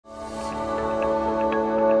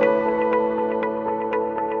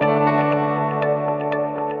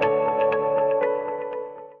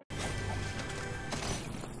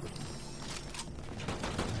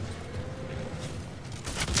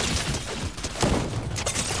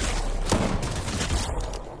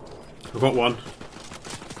I've got one.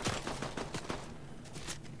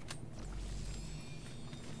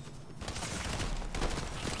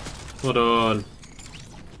 Hold on.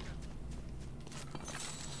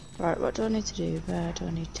 Right, what do I need to do? Where do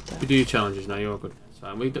I need to go? You do your challenges now, you're all good.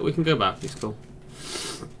 So we can go back, it's cool.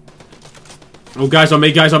 Oh, guys on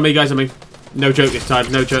me, guys on me, guys on me. No joke this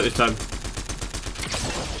time, no joke this time.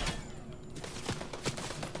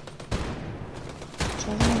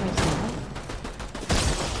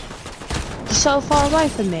 You're so far away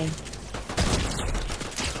from me.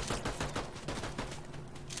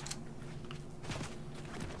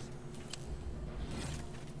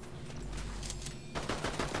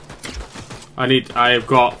 I've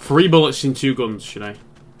got 3 bullets in 2 guns, should I?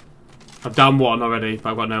 I've downed 1 already,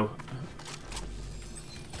 but I've got no.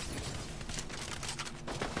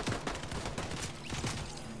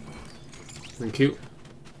 Thank you.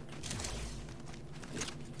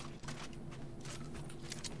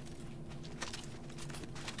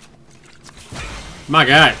 My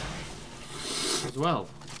guy. As well.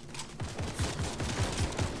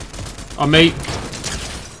 On me.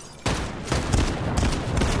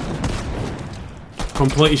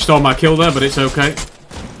 Completely stole my kill there, but it's okay.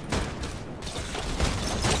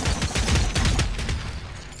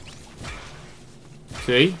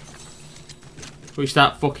 See? We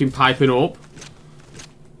start fucking piping up.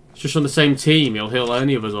 It's just on the same team. He'll heal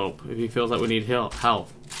any of us up if he feels like we need health. Have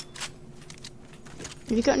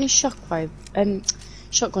you got any shockwave?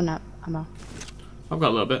 Shotgun ammo? I've got a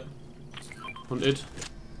little bit. Hunted.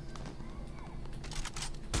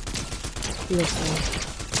 Lovely.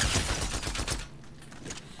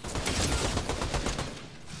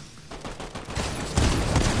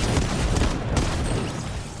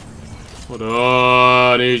 Hold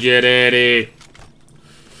on, who's your daddy?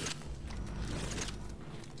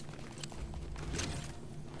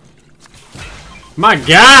 My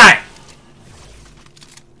God!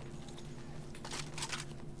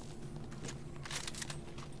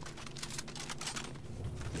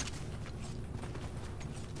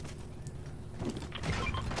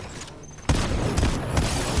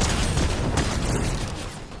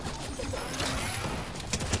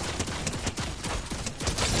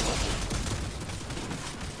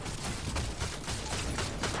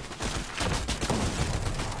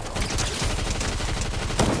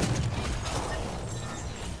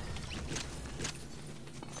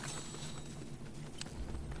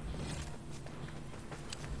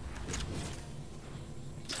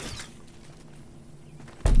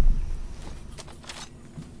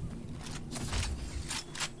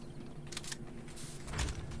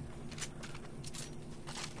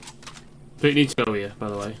 Don't need to go here, by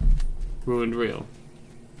the way. Ruined real.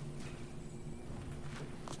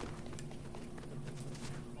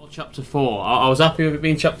 Chapter 4. I was happy with it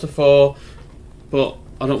being chapter 4, but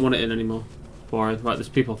I don't want it in anymore. Boring. Right, there's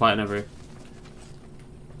people fighting everywhere.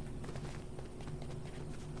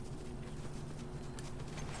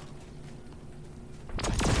 I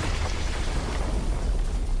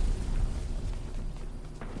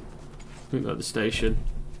think they're at the station.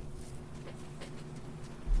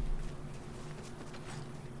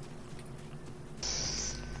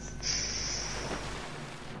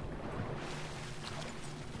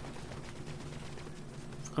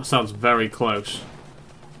 That sounds very close.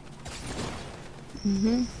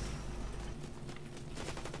 Mm-hmm.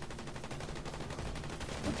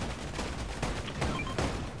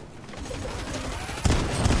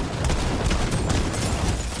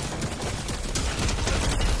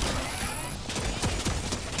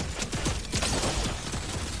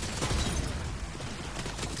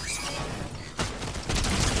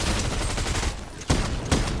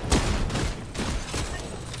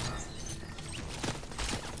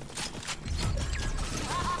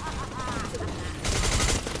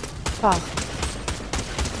 Oh.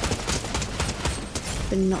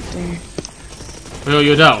 Been knocked down. Oh,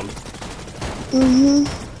 you're down? Mm-hmm.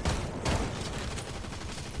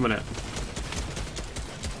 Come on in.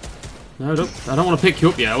 No, I don't want to pick you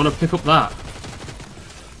up yet. I want to pick up that.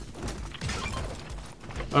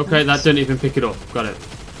 Okay, that didn't even pick it up. Got it.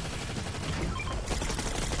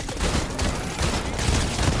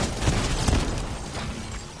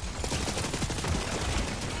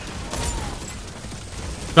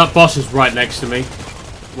 That boss is right next to me.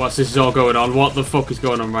 Whilst this is all going on. What the fuck is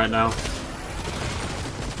going on right now?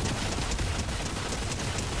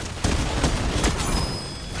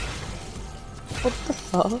 What the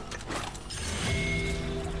fuck?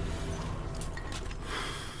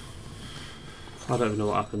 I don't even know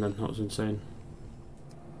what happened then. That was insane.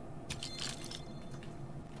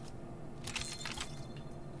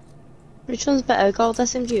 Which one's better, gold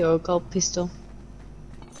SMG or a gold pistol?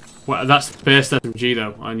 Well, that's the burst SMG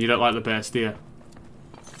though, and you don't like the burst, do you?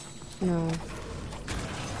 No.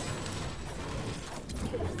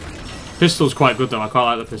 Pistol's quite good though, I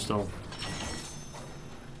quite like the pistol.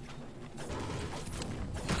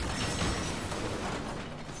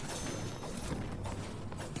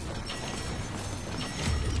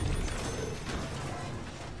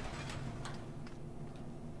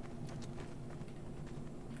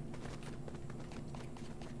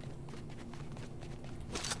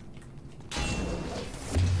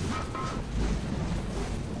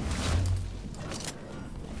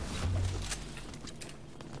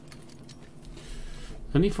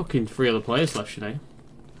 Only fucking 3 other players left, Sinead.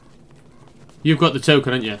 You've got the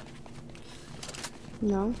token, haven't you?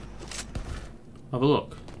 No. Have a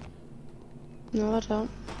look. No, I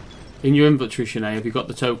don't. In your inventory, Sinead, have you got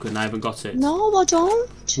the token? I haven't got it. No, I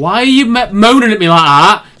don't. Why are you moaning at me like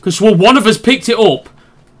that? Because one of us picked it up.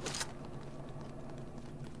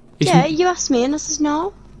 Yeah, you asked me and I said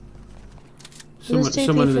no. There's 2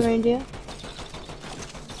 people around here.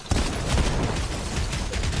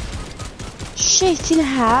 Shit in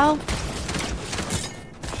hell.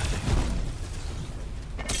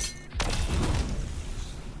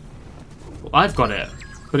 I've got it,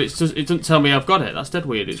 but it doesn't tell me I've got it. That's dead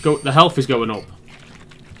weird. The health is going up.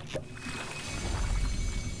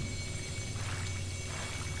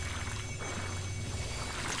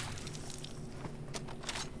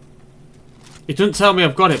 It doesn't tell me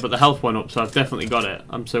I've got it, but the health went up, so I've definitely got it.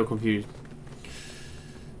 I'm so confused.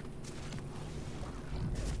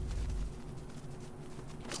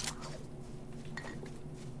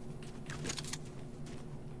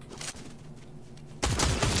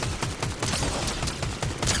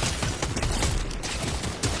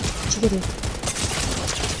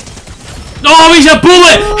 Oh, he's a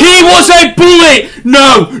bullet! He was a bullet!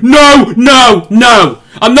 No, no, no, no!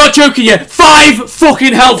 I'm not joking you. 5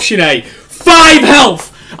 fucking health, Sinead. 5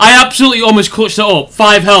 health! I absolutely almost clutched it up.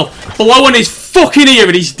 5 health. Below on his fucking ear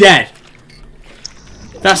and he's dead.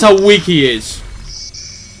 That's how weak he is.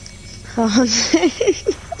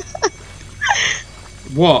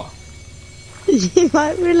 What? You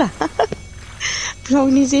might relax.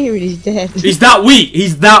 Blowing his ear and he's dead. He's that weak.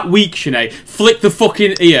 He's that weak, Sinead. Flick the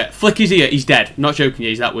fucking ear. Flick his ear. He's dead. Not joking you.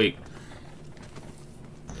 He's that weak.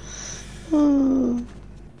 Oh.